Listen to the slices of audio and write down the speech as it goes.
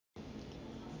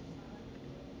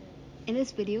In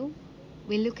this video,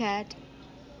 we'll look at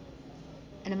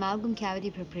an amalgam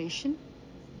cavity preparation,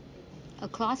 a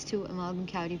class 2 amalgam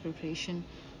cavity preparation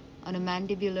on a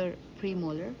mandibular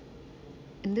premolar.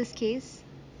 In this case,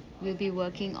 we'll be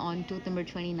working on tooth number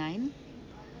 29.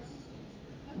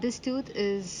 This tooth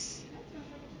is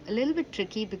a little bit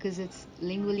tricky because it's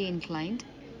lingually inclined.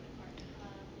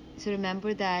 So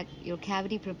remember that your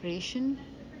cavity preparation,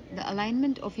 the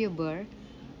alignment of your burr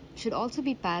should also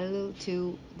be parallel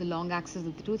to the long axis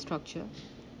of the tooth structure.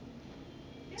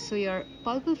 So your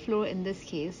pulpal floor in this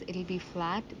case, it'll be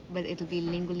flat, but it'll be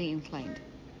lingually inclined.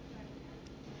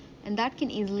 And that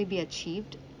can easily be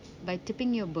achieved by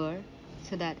tipping your burr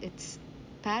so that it's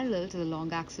parallel to the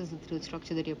long axis of the tooth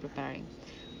structure that you're preparing.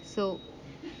 So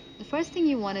the first thing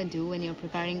you want to do when you're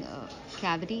preparing a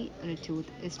cavity on a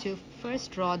tooth is to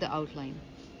first draw the outline.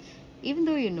 Even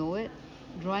though you know it,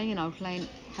 drawing an outline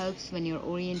helps when you're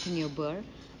orienting your burr,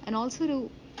 and also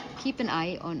to keep an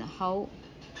eye on how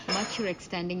much you're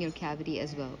extending your cavity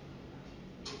as well.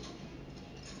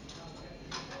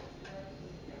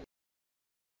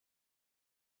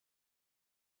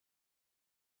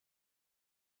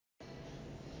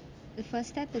 The first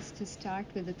step is to start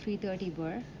with the 330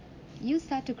 burr. Use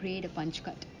that to create a punch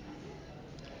cut.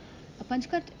 A punch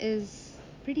cut is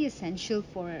pretty essential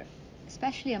for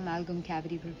especially amalgam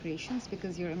cavity preparations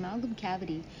because your amalgam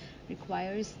cavity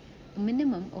requires a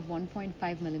minimum of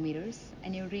 1.5 millimeters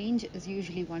and your range is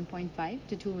usually 1.5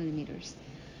 to 2 millimeters.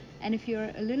 And if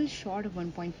you're a little short of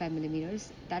 1.5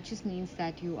 millimeters, that just means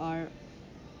that you are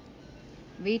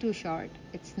way too short.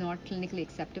 It's not clinically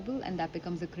acceptable and that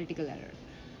becomes a critical error.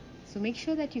 So make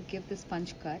sure that you give this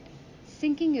punch cut,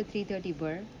 sinking your 330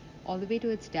 burr all the way to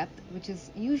its depth, which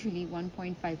is usually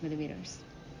 1.5 millimeters.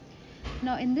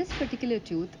 Now in this particular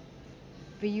tooth,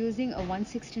 we're using a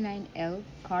 169L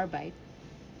carbide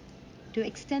to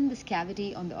extend this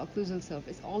cavity on the occlusal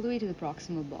surface all the way to the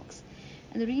proximal box.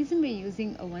 And the reason we're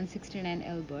using a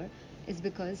 169L burr is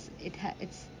because it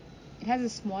has a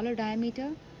smaller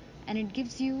diameter and it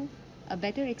gives you a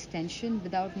better extension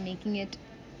without making it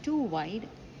too wide,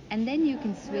 and then you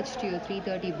can switch to your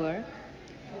 330 burr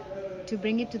to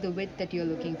bring it to the width that you're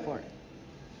looking for.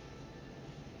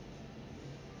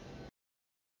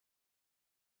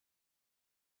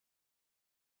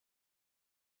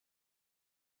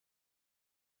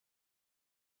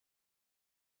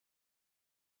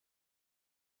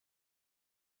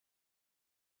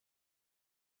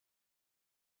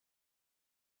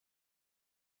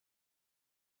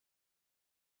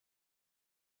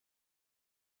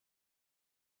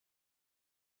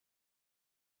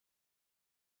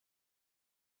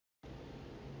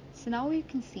 So now you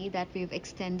can see that we've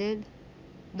extended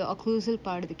the occlusal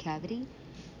part of the cavity,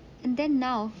 and then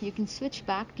now you can switch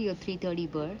back to your 330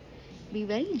 burr, be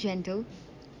very gentle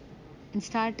and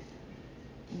start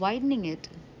widening it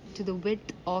to the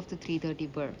width of the 330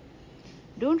 burr.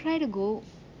 Don't try to go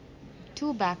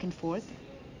too back and forth,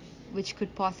 which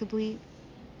could possibly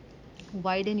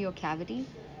widen your cavity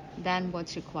than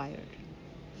what's required.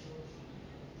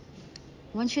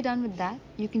 Once you're done with that,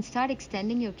 you can start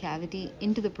extending your cavity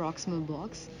into the proximal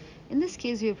box. In this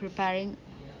case, we're preparing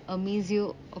a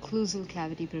mesio-occlusal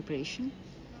cavity preparation,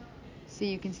 so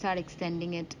you can start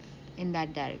extending it in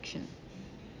that direction.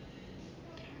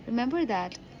 Remember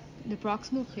that the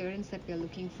proximal clearance that we're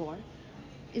looking for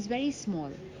is very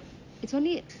small. It's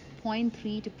only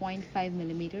 0.3 to 0.5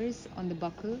 millimeters on the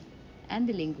buccal and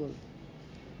the lingual.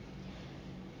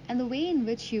 And the way in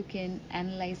which you can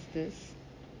analyze this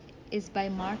is by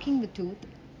marking the tooth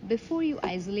before you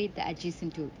isolate the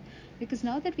adjacent tooth. Because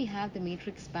now that we have the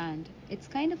matrix band, it's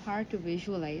kind of hard to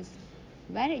visualize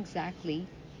where exactly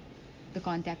the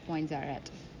contact points are at.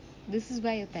 This is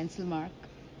why a pencil mark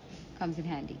comes in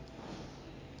handy.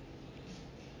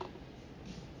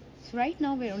 So right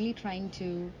now we're only trying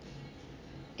to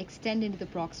extend into the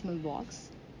proximal box,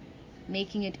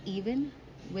 making it even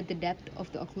with the depth of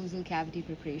the occlusal cavity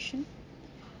preparation,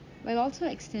 while also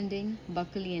extending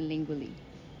buccally and lingually.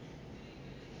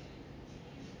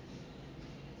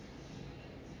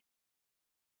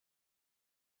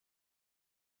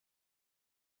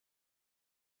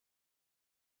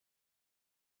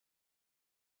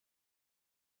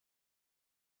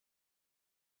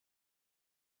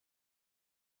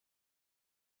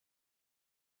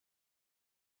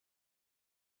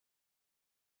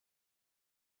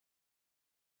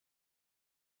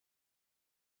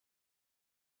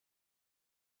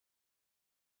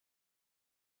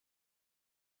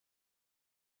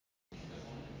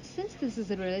 Since this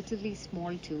is a relatively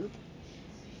small tooth,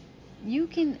 you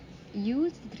can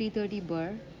use the 330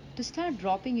 burr to start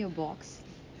dropping your box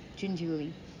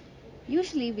gingerly.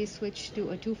 Usually we switch to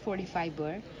a 245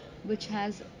 burr, which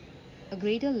has a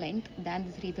greater length than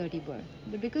the 330 burr.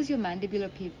 But because your mandibular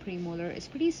premolar is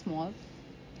pretty small,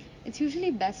 it's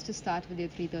usually best to start with your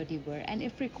 330 burr, and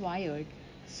if required,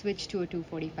 switch to a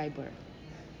 245 burr.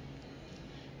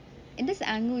 In this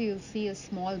angle, you'll see a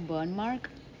small burn mark.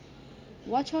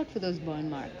 Watch out for those burn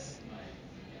marks.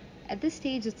 At this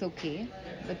stage, it's okay,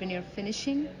 but when you're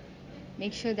finishing,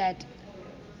 make sure that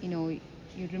you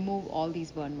remove all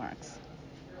these burn marks.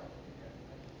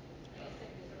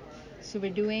 So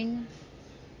we're doing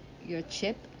your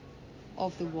chip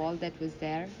of the wall that was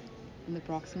there on the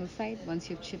proximal side. Once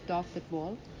you've chipped off that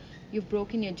wall, you've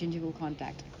broken your gingival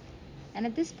contact. And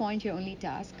at this point, your only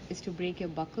task is to break your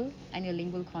buccal and your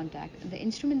lingual contact. And the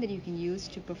instrument that you can use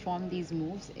to perform these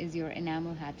moves is your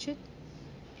enamel hatchet.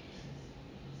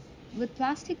 With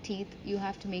plastic teeth, you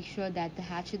have to make sure that the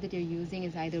hatchet that you're using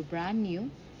is either brand new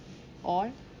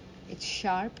or it's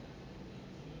sharp.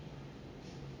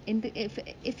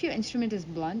 If your instrument is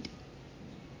blunt,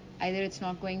 either it's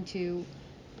not going to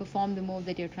perform the move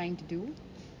that you're trying to do,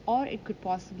 or it could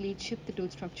possibly chip the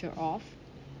tooth structure off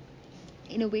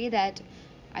in a way that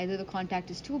either the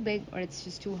contact is too big or it's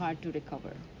just too hard to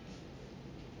recover.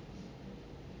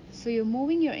 So you're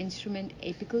moving your instrument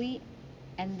apically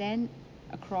and then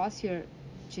across your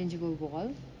gingival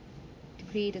wall to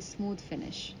create a smooth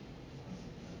finish.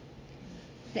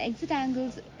 The exit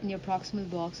angles in your proximal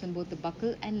box on both the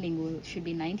buccal and lingual should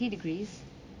be 90 degrees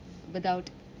without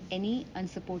any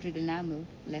unsupported enamel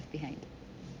left behind.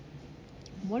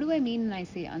 What do I mean when I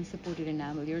say unsupported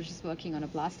enamel? You're just working on a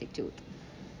plastic tooth.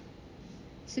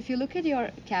 So if you look at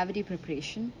your cavity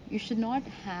preparation, you should not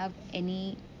have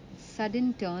any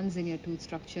sudden turns in your tooth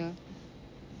structure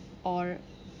or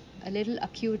a little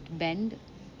acute bend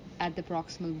at the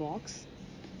proximal box.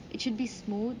 It should be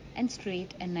smooth and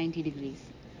straight and 90 degrees.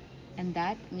 And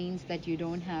that means that you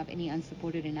don't have any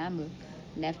unsupported enamel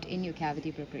left in your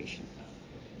cavity preparation.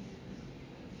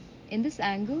 In this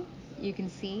angle, you can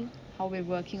see how we're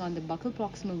working on the buccal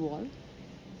proximal wall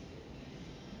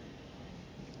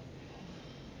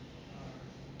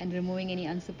and removing any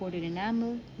unsupported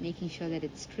enamel, making sure that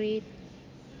it's straight,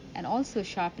 and also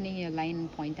sharpening your line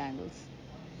and point angles.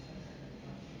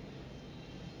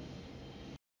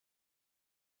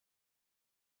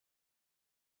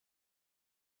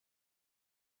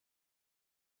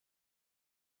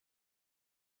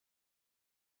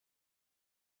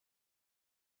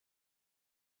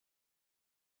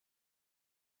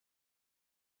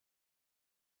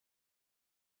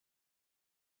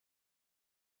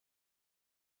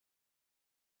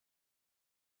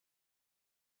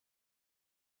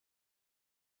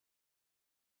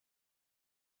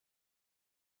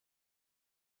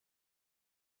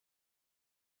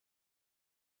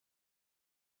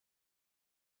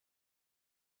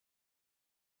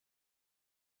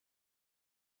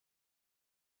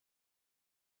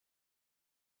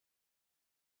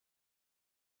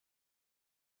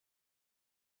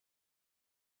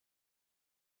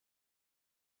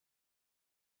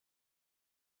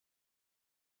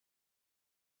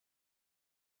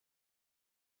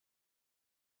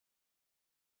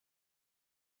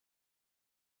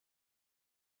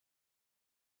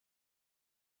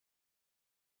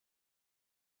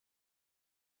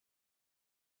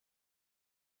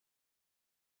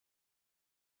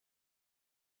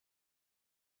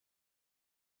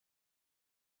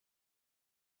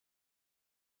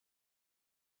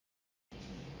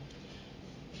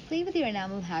 Play with your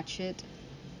enamel hatchet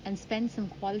and spend some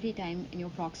quality time in your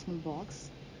proximal box,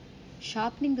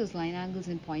 sharpening those line angles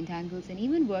and point angles, and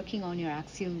even working on your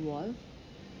axial wall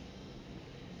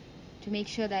to make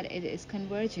sure that it is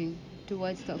converging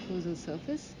towards the occlusal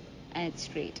surface and it's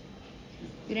straight.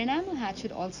 Your enamel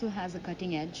hatchet also has a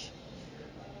cutting edge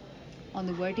on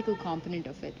the vertical component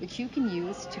of it, which you can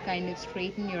use to kind of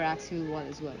straighten your axial wall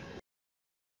as well.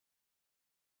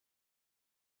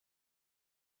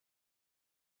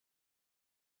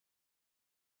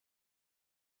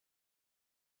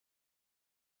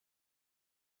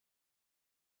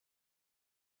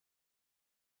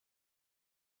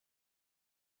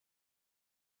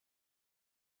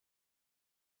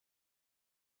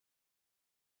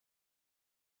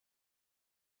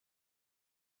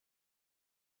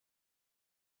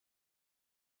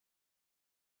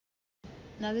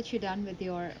 Now that you're done with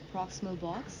your proximal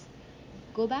box,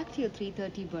 go back to your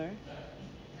 330 burr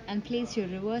and place your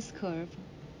reverse curve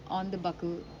on the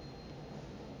buccal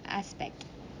aspect,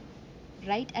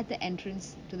 right at the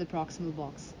entrance to the proximal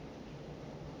box.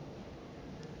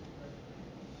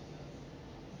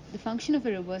 The function of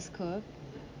a reverse curve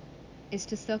is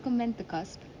to circumvent the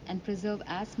cusp and preserve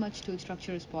as much tooth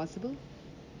structure as possible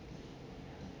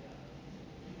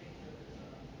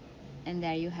And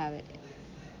there you have it.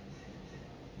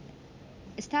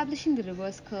 Establishing the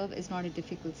reverse curve is not a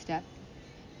difficult step.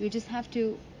 You just have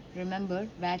to remember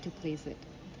where to place it.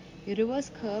 Your reverse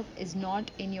curve is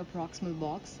not in your proximal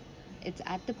box, it's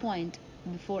at the point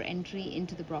before entry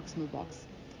into the proximal box.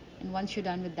 And once you're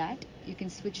done with that, you can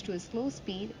switch to a slow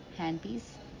speed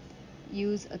handpiece,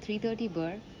 use a 330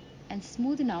 burr, and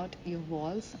smoothen out your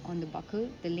walls on the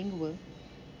buccal, the lingual,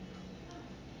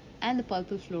 and the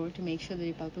pulpal floor to make sure that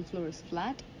your pulpal floor is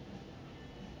flat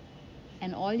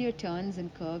and all your turns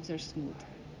and curves are smooth.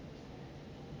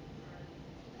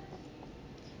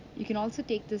 You can also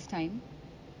take this time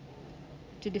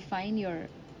to define your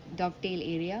dovetail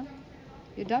area.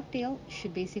 Your dovetail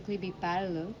should basically be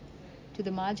parallel to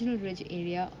the marginal ridge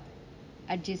area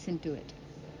adjacent to it.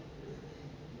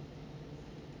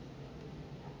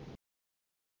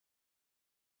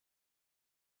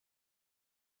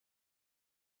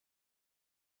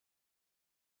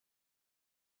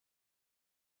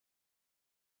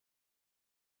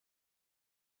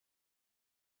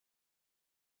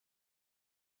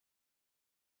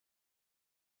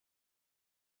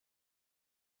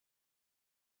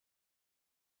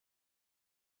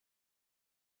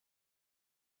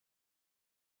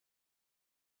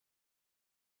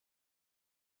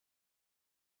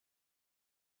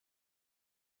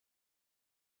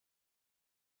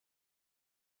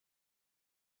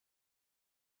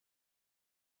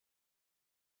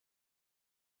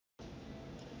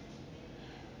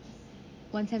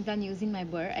 Once I'm done using my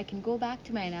burr, I can go back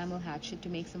to my enamel hatchet to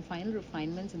make some final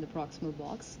refinements in the proximal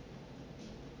box,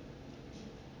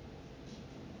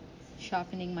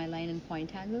 sharpening my line and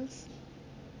point angles,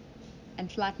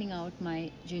 and flattening out my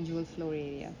gingival floor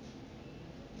area.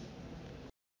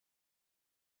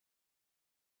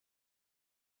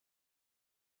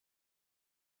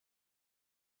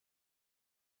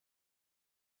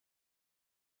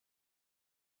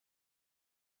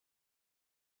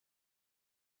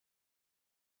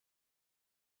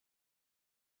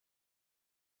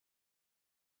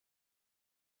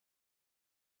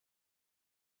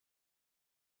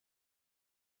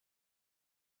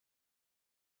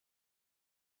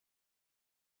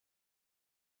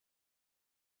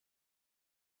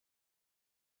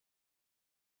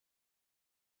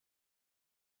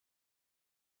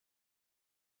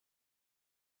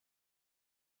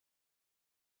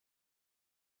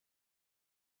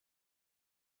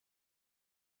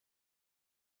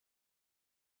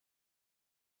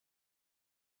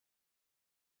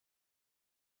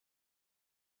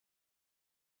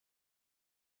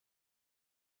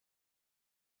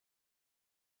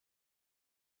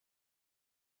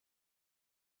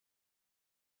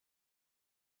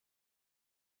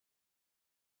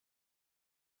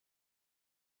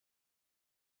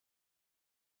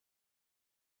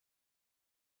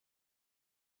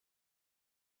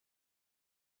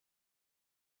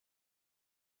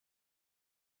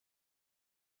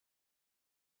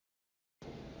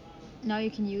 Now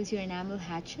you can use your enamel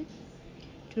hatchet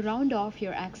to round off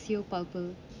your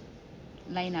axiopulpal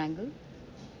line angle.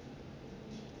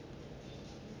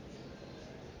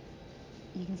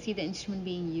 You can see the instrument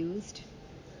being used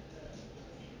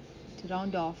to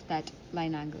round off that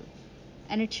line angle.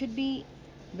 And it should be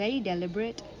very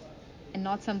deliberate and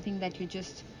not something that you're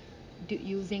just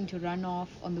using to run off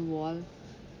on the wall.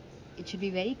 It should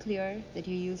be very clear that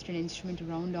you used an instrument to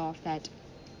round off that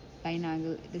line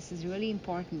angle. This is really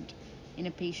important in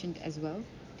a patient as well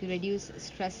to reduce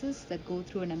stresses that go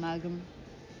through an amalgam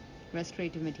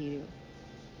restorative material.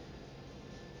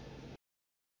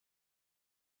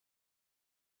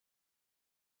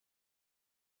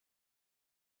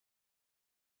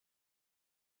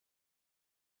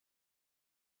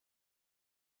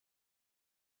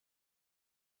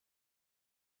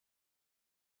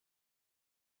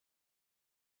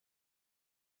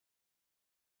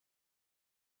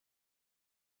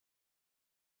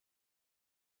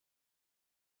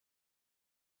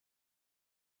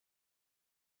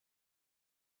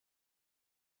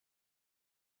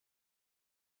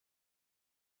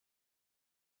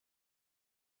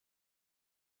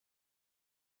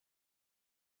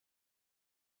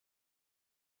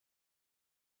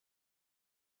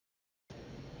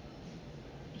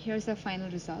 Here's our final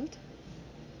result,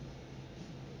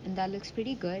 and that looks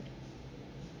pretty good,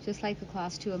 just like the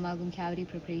class 2 amalgam cavity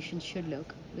preparation should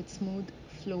look, with smooth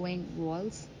flowing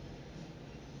walls,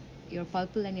 your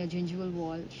pulpal and your gingival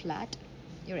wall flat,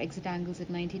 your exit angles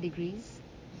at 90 degrees,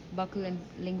 buccal and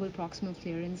lingual proximal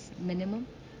clearance minimum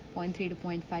 0.3 to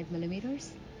 0.5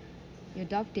 millimeters, your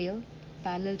dovetail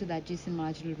parallel to the adjacent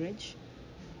marginal ridge,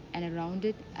 and a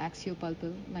rounded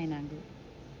axiopulpal line angle.